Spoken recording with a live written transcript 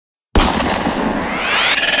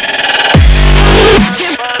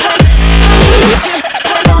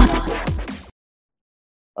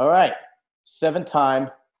All right. 7-time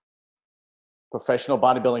professional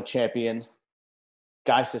bodybuilding champion,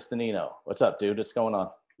 Guy Cisternino. What's up, dude? What's going on?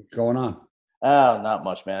 What's going on? Oh, not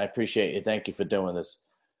much, man. I appreciate you. Thank you for doing this.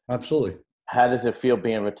 Absolutely. How does it feel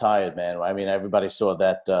being retired, man? I mean, everybody saw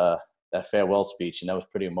that farewell speech, and that was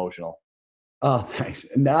pretty emotional. Oh, thanks.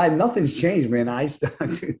 Nah, nothing's changed, man.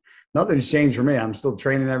 Dude, nothing's changed for me. I'm still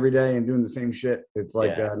training every day and doing the same shit. It's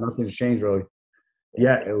like nothing's changed really.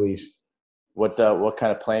 Yeah. Yet, at least. What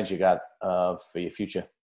kind of plans you got for your future?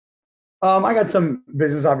 I got some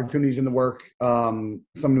business opportunities in the work. Some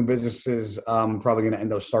new businesses I'm probably going to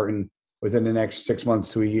end up starting within the next 6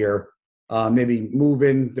 months to a year. Maybe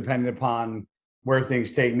moving, depending upon where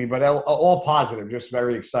things take me. But all positive. Just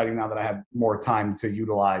very exciting now that I have more time to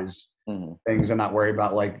utilize things and not worry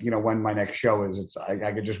about when my next show is.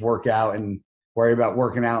 I could just work out and worry about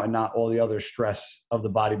working out and not all the other stress of the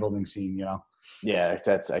bodybuilding scene. Yeah,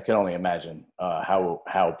 I can only imagine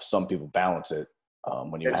how some people balance it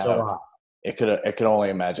when you It's have. a lot. It could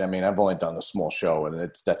only imagine. I mean, I've only done a small show,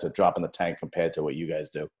 and that's a drop in the tank compared to what you guys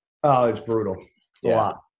do. Oh, it's brutal. It's a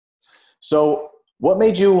lot. So, what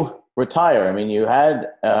made you retire? I mean, you had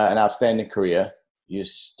an outstanding career. You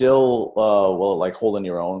still holding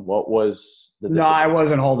your own. What was the? No, I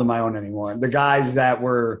wasn't holding my own anymore. The guys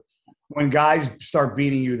when guys start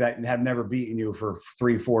beating you that have never beaten you for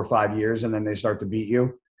 3, 4, 5 years, and then they start to beat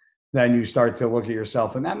you, then you start to look at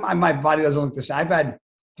yourself. And my body doesn't look the same. I've had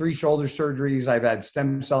 3 shoulder surgeries. I've had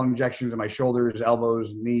stem cell injections in my shoulders,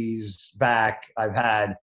 elbows, knees, back. I've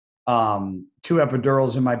had 2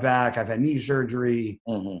 epidurals in my back. I've had knee surgery.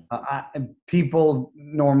 People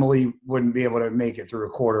normally wouldn't be able to make it through a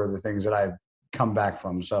quarter of the things that I've come back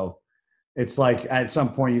from. So it's like at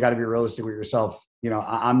some point you got to be realistic with yourself.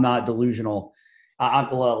 I'm not delusional.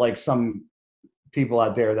 I'm like some people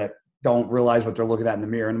out there that don't realize what they're looking at in the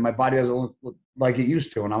mirror, and my body doesn't look like it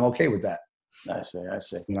used to, and I'm okay with that. I see.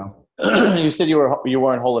 You said you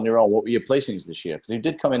weren't holding your own. What were your placings this year? Because you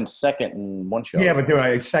did come in second in one show. Yeah, but dude,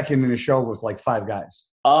 I second in a show with like 5 guys.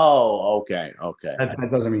 Oh, okay.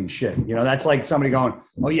 That doesn't mean shit. That's like somebody going,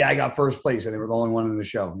 "Oh yeah, I got first place," and they were the only one in the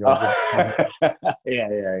show. Yeah.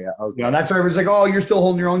 Okay. That's why everyone's like, "Oh, you're still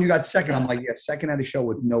holding your own. You got second." I'm like, "Yeah, second at a show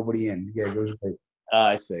with nobody in." Yeah, it was great.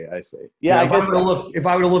 I see. Yeah, if I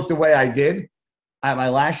would have looked the way I did at my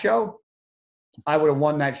last show, I would have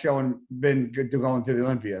won that show and been good to going to the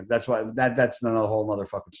Olympia. That's why that's another whole other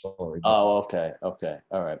fucking story. Oh, okay.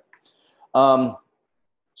 All right.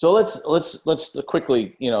 So let's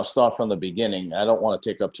quickly, start from the beginning. I don't want to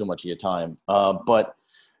take up too much of your time. But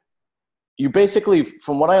you basically,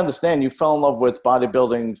 from what I understand, you fell in love with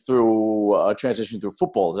bodybuilding through a transition through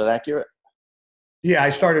football. Is that accurate? Yeah, I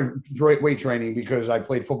started weight training because I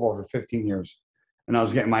played football for 15 years. And I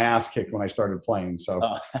was getting my ass kicked when I started playing. So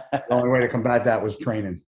the only way to combat that was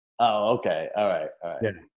training. Oh, okay. All right.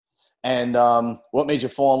 Yeah. And what made you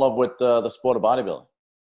fall in love with the sport of bodybuilding?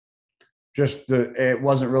 It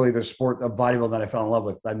wasn't really the sport of bodybuilding that I fell in love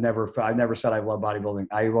with. I never said I love bodybuilding.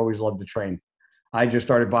 I've always loved to train. I just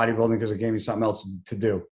started bodybuilding because it gave me something else to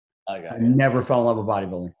do. I never fell in love with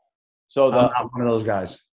bodybuilding. So I'm not one of those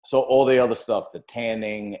guys. So all the other stuff, the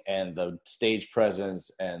tanning and the stage presence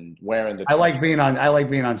and wearing the. I like being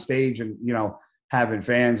on stage and having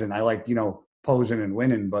fans, and I like posing and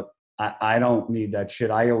winning. But I don't need that shit.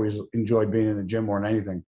 I always enjoyed being in the gym more than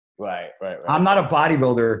anything. Right. I'm not a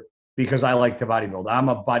bodybuilder because I like to bodybuild. I'm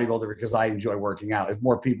a bodybuilder because I enjoy working out. If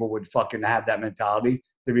more people would fucking have that mentality,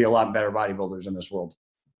 there'd be a lot better bodybuilders in this world.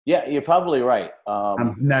 Yeah, you're probably right.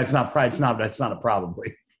 No, that's not a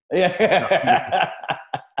probably. Yeah.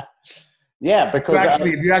 Yeah, because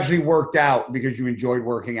if you actually worked out because you enjoyed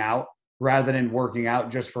working out rather than working out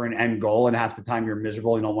just for an end goal, and half the time you're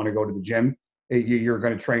miserable, you don't want to go to the gym, you're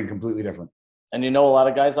going to train completely different. And a lot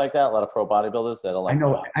of guys like that, a lot of pro bodybuilders that are like. I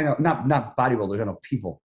know, not bodybuilders. I know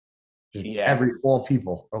people. All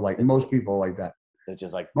people are like, most people are like that. They're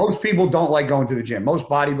just like, most people don't like going to the gym. Most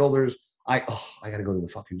bodybuilders, I got to go to the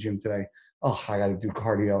fucking gym today. I got to do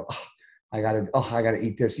cardio. I gotta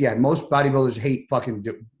eat this. Yeah, most bodybuilders hate fucking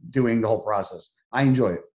doing the whole process. I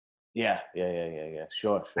enjoy it. Yeah.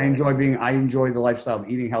 Sure. I enjoy the lifestyle of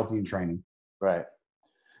eating healthy and training. Right.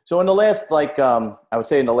 So in the last, I would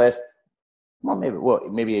say in the last,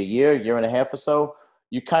 maybe a year and a half or so,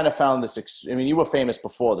 you kind of found this. You were famous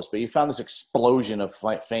before this, but you found this explosion of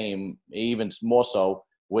fame, even more so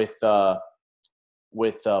with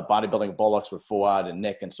bodybuilding Bullocks with Fuad and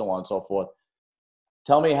Nick and so on and so forth.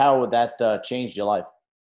 Tell me how that changed your life.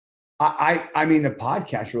 I mean, the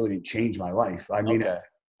podcast really didn't change my life. I mean, okay.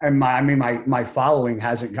 And my following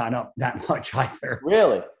hasn't gone up that much either.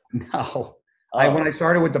 Really? No. When I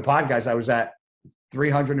started with the podcast, I was at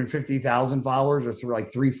 350,000 followers or through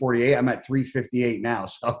like 348. I'm at 358 now.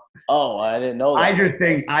 So Oh, I didn't know that.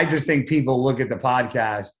 I just think people look at the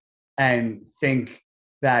podcast and think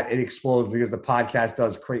that it explodes because the podcast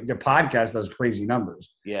does crazy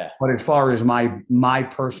numbers. Yeah. But as far as my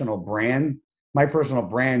personal brand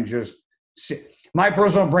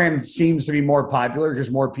seems to be more popular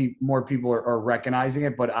because more people are recognizing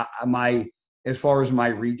it. But as far as my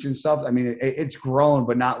reach and stuff, I mean, it's grown,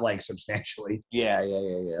 but not like substantially. Yeah.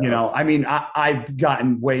 You know, I mean, I've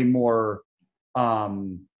gotten way more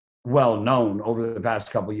well known over the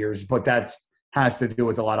past couple of years, but that has to do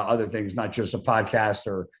with a lot of other things, not just a podcast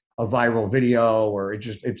or a viral video, or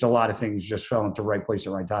it's a lot of things just fell into the right place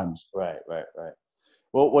at right times. Right.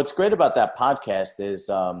 Well, what's great about that podcast is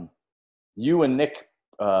you and Nick,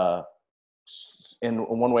 in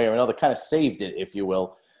one way or another, kind of saved it, if you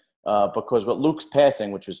will, because with Luke's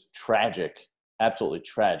passing, which was tragic, absolutely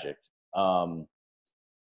tragic, I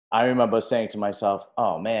remember saying to myself,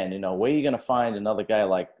 oh, man, you know, where are you going to find another guy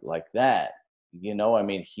like that? You know, I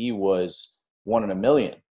mean, he was one in a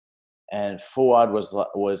million. And Fouad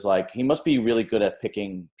was like, he must be really good at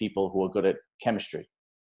picking people who are good at chemistry.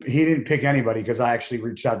 He didn't pick anybody because I actually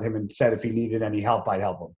reached out to him and said if he needed any help, I'd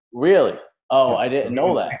help him. Really? Oh, I didn't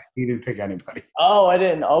know that. He didn't pick anybody. Oh, I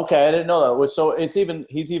didn't. Okay, I didn't know that. So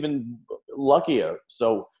he's even luckier.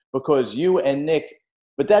 So because you and Nick,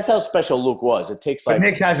 but that's how special Luke was. It takes like. But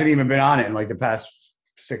Nick hasn't even been on it in like the past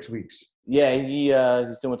 6 weeks. Yeah,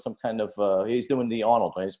 he's doing some kind of he's doing the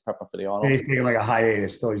Arnold, right? He's prepping for the Arnold. Yeah, he's taking like a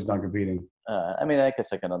hiatus till he's done competing. I mean, I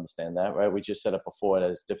guess I can understand that, right? We just said it before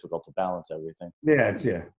that it's difficult to balance everything.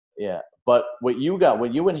 Yeah. But what you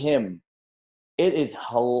and him, it is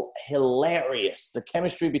hilarious. The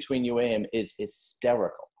chemistry between you and him is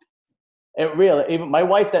hysterical. It really, even my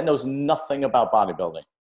wife that knows nothing about bodybuilding,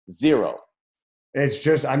 zero. It's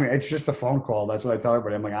just a phone call. That's what I tell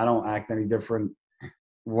everybody. I'm like, I don't act any different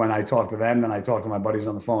when I talk to them than I talk to my buddies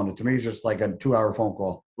on the phone. And to me, it's just like a 2-hour phone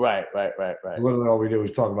call. Right. Literally all we do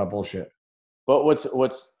is talk about bullshit. But what's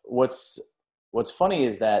funny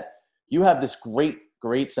is that you have this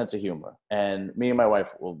great sense of humor, and me and my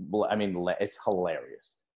wife it's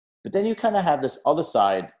hilarious. But then you kind of have this other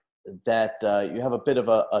side that you have a bit of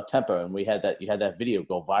a temper, and you had that video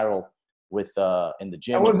go viral with in the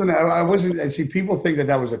gym. I wasn't. See, people think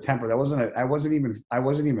that was a temper. I wasn't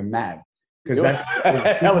even mad because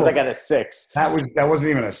that was like at a 6. That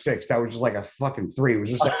wasn't even a 6. That was just like a fucking 3. It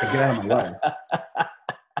was just like get out of my way.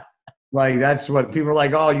 Like that's what people are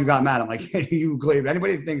like. Oh, you got mad. I'm like, you believe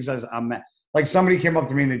anybody that thinks I'm mad. Like somebody came up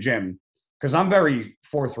to me in the gym because I'm very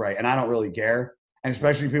forthright and I don't really care. And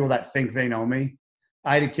especially people that think they know me.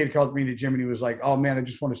 I had a kid come up to me in the gym and he was like, "Oh man, I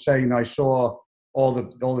just want to say, you know, I saw all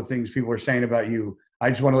the things people were saying about you. I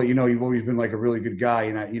just want to let you know you've always been like a really good guy,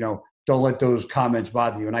 and don't let those comments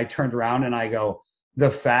bother you." And I turned around and I go,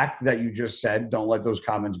 "The fact that you just said don't let those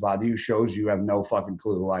comments bother you shows you have no fucking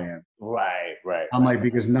clue who I am." Right. I'm like,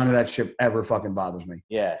 because none of that shit ever fucking bothers me.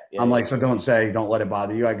 Yeah. I'm like, so don't let it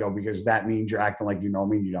bother you. I go, because that means you're acting like you know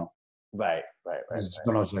me and you don't. Right.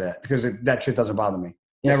 Don't say that because that shit doesn't bother me.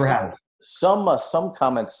 Never have. Some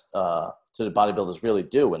comments to the bodybuilders really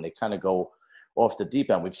do, and they kind of go off the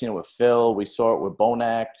deep end. We've seen it with Phil. We saw it with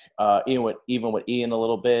Bonac. Even with Ian a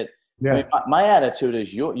little bit. Yeah. I mean, my attitude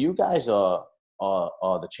is you guys are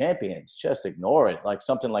the champions. Just ignore it. Like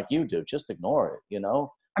something like you do. Just ignore it. You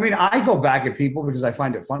know. I mean, I go back at people because I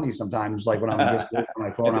find it funny sometimes. Like when I'm just on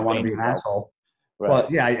my phone, I want to be an asshole. Right. But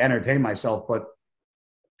yeah, I entertain myself. But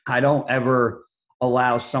I don't ever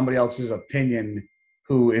allow somebody else's opinion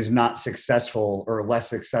who is not successful or less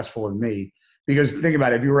successful than me. Because think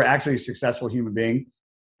about it, if you were actually a successful human being,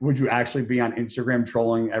 would you actually be on Instagram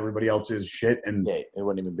trolling everybody else's shit and it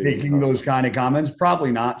wouldn't even be making those kind of comments?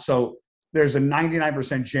 Probably not. So there's a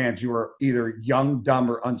 99% chance you are either young, dumb,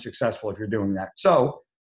 or unsuccessful if you're doing that. So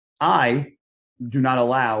I do not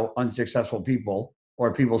allow unsuccessful people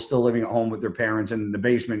or people still living at home with their parents in the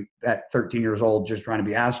basement at 13 years old just trying to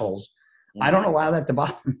be assholes. Mm-hmm. I don't allow that to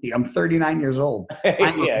bother me. I'm 39 years old.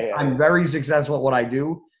 I'm very successful at what I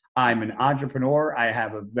do. I'm an entrepreneur. I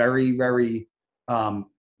have a very, very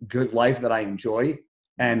good life that I enjoy.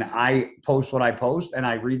 And I post what I post, and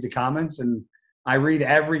I read the comments, and I read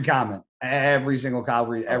every comment, every single comment,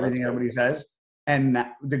 read everything everybody says. And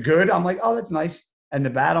the good, I'm like, oh, that's nice. And the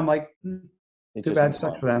bad, I'm like, too bad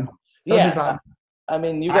stuff for them. I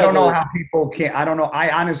mean, you guys I don't know how people can't. I don't know. I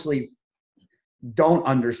honestly don't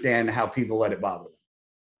understand how people let it bother them.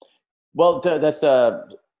 Well, that's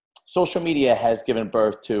social media has given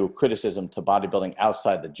birth to criticism to bodybuilding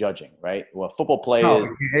outside the judging, right? Well, football players.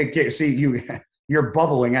 No, see, you're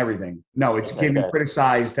bubbling everything. No, it's giving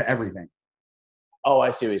criticized to everything. Oh,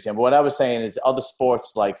 I see what you're saying. But what I was saying is other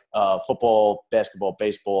sports like football, basketball,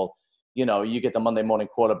 baseball, you get the Monday morning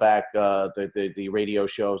quarterback, the radio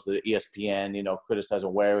shows, the ESPN,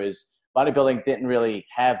 criticizing, whereas bodybuilding didn't really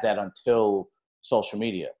have that until social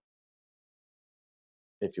media,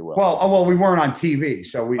 if you will. Well, we weren't on TV,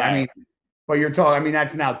 so I Right. mean, but you're talking. I mean,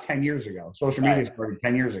 that's now 10 years ago. Social media Right. started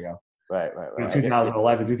 10 years ago. Right.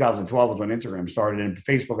 2011, 2012 was when Instagram started, and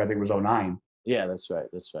Facebook I think was '09. Yeah, that's right.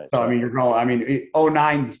 That's right. So I mean, you're going. I mean,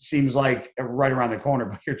 '09 seems like right around the corner,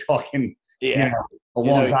 but you're talking, yeah, a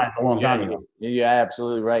long time ago. You're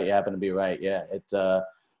absolutely right. You happen to be right. Yeah,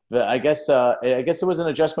 but I guess it was an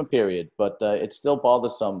adjustment period, but it still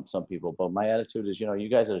bothers some people. But my attitude is, you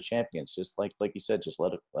guys are the champions. Just like you said, just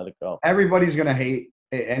let it go. Everybody's gonna hate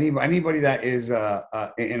anybody that is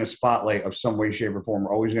in a spotlight of some way, shape, or form.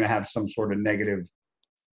 Are always gonna have some sort of negative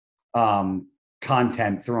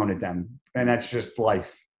content thrown at them, and that's just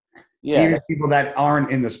life. Yeah, even people that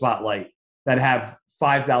aren't in the spotlight that have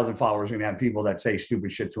 5,000 followers are gonna have people that say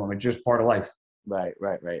stupid shit to them. It's just part of life. Right.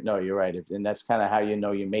 No, you're right, and that's kind of how you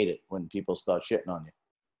made it when people start shitting on you.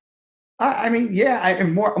 I mean, yeah,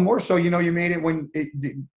 and more so, you made it when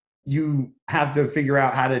you have to figure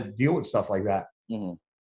out how to deal with stuff like that. Mm-hmm.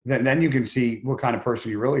 Then you can see what kind of person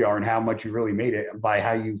you really are and how much you really made it by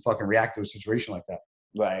how you fucking react to a situation like that.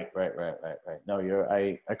 Right. No,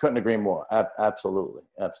 I couldn't agree more. Absolutely.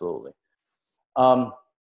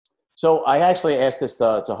 So I actually asked this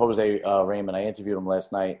to Jose Raymond. I interviewed him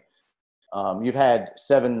last night. You've had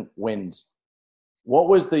 7 wins. What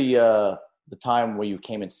was the time where you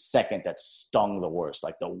came in second that stung the worst?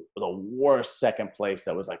 Like the worst second place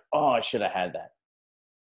that was like, oh, I should have had that.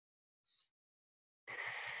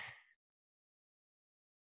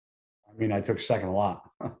 I mean, I took second a lot.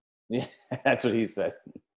 Yeah, that's what he said.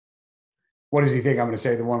 What does he think I'm going to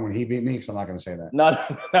say? The one when he beat me? Because I'm not going to say that. No,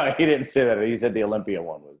 he didn't say that. He said the Olympia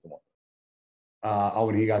one was the one.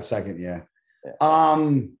 When he got second, yeah.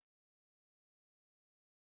 I'm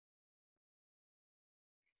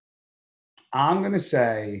going to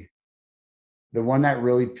say the one that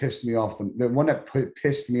really pissed me off. The one that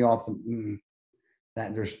pissed me off.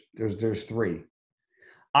 That there's 3.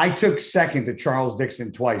 I took second to Charles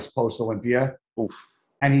Dixon twice post Olympia,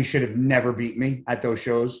 and he should have never beat me at those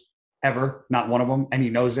shows ever. Not one of them, and he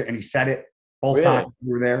knows it, and he said it both times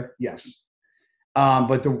we were there. Yes,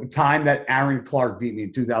 but the time that Aaron Clark beat me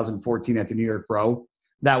in 2014 at the New York Pro,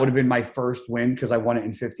 that would have been my first win because I won it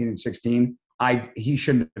in 15 and 16. He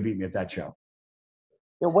shouldn't have beat me at that show.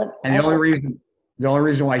 Yeah, and the only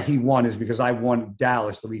reason why he won is because I won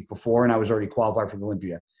Dallas the week before, and I was already qualified for the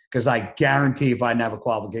Olympia. Because I guarantee if I didn't have a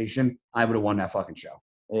qualification, I would have won that fucking show.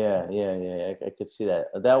 Yeah. I could see that.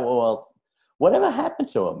 Whatever happened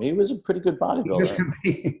to him? He was a pretty good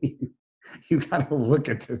bodybuilder. You got to look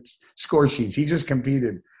at the score sheets. He just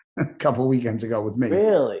competed a couple weekends ago with me.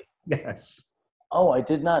 Really? Yes. Oh, I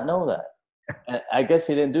did not know that. And I guess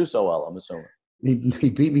he didn't do so well, I'm assuming. He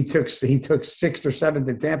beat me. He took 6th or 7th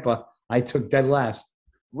in Tampa. I took dead last.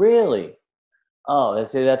 Really? Oh,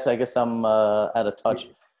 that's. I guess I'm out of touch.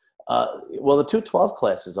 Well, the 212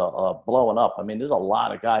 classes are blowing up. I mean, there's a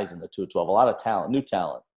lot of guys in the 212, a lot of talent, new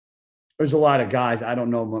talent. There's a lot of guys. I don't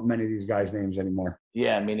know many of these guys' names anymore.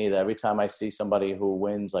 Yeah, me neither. Every time I see somebody who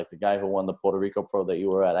wins, like the guy who won the Puerto Rico Pro that you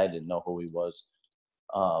were at, I didn't know who he was.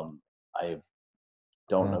 I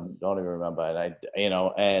don't even remember. And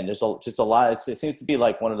and there's just a lot. It seems to be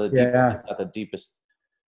like one of the deepest, not the deepest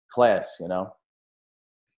class.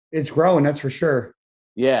 It's growing. That's for sure.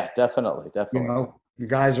 Yeah, definitely. The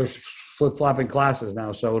guys are flip-flopping classes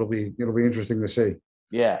now, so it'll be interesting to see.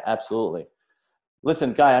 Yeah, absolutely.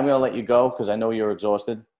 Listen, Guy, I'm going to let you go because I know you're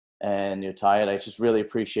exhausted and you're tired. I just really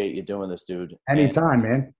appreciate you doing this, dude. Anytime,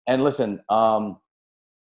 man. And listen, I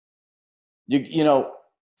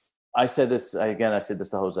said this to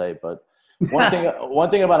Jose, but one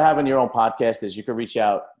thing about having your own podcast is you can reach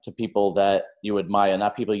out to people that you admire,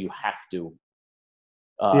 not people you have to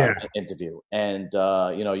interview. And,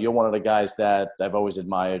 you're one of the guys that I've always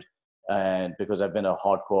admired, and because I've been a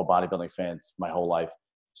hardcore bodybuilding fan my whole life.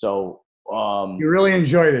 So, you really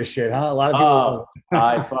enjoy this shit, huh? A lot of people.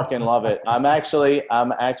 I fucking love it. I'm actually,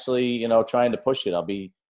 trying to push it.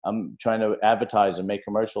 I'm trying to advertise and make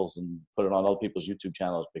commercials and put it on other people's YouTube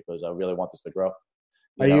channels because I really want this to grow.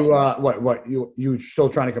 You still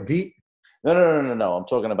trying to compete? No. I'm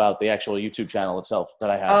talking about the actual YouTube channel itself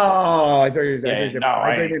that I have. Oh, I thought you push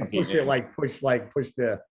the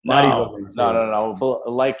bodybuilding. No.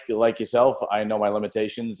 But like yourself, I know my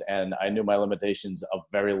limitations, and I knew my limitations a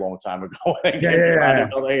very long time ago. Yeah.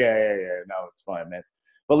 No, it's fine, man.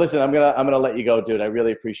 But listen, I'm gonna let you go, dude. I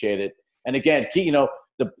really appreciate it. And again,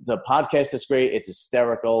 the the podcast is great. It's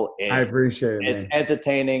hysterical. I appreciate it, It's man.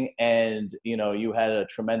 entertaining, and you had a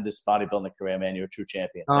tremendous bodybuilding career, man. You're a true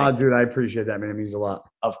champion. Oh, dude, I appreciate that, man. It means a lot.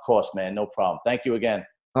 Of course, man. No problem. Thank you again.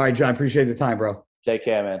 All right, John. Appreciate the time, bro. Take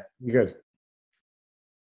care, man. You good?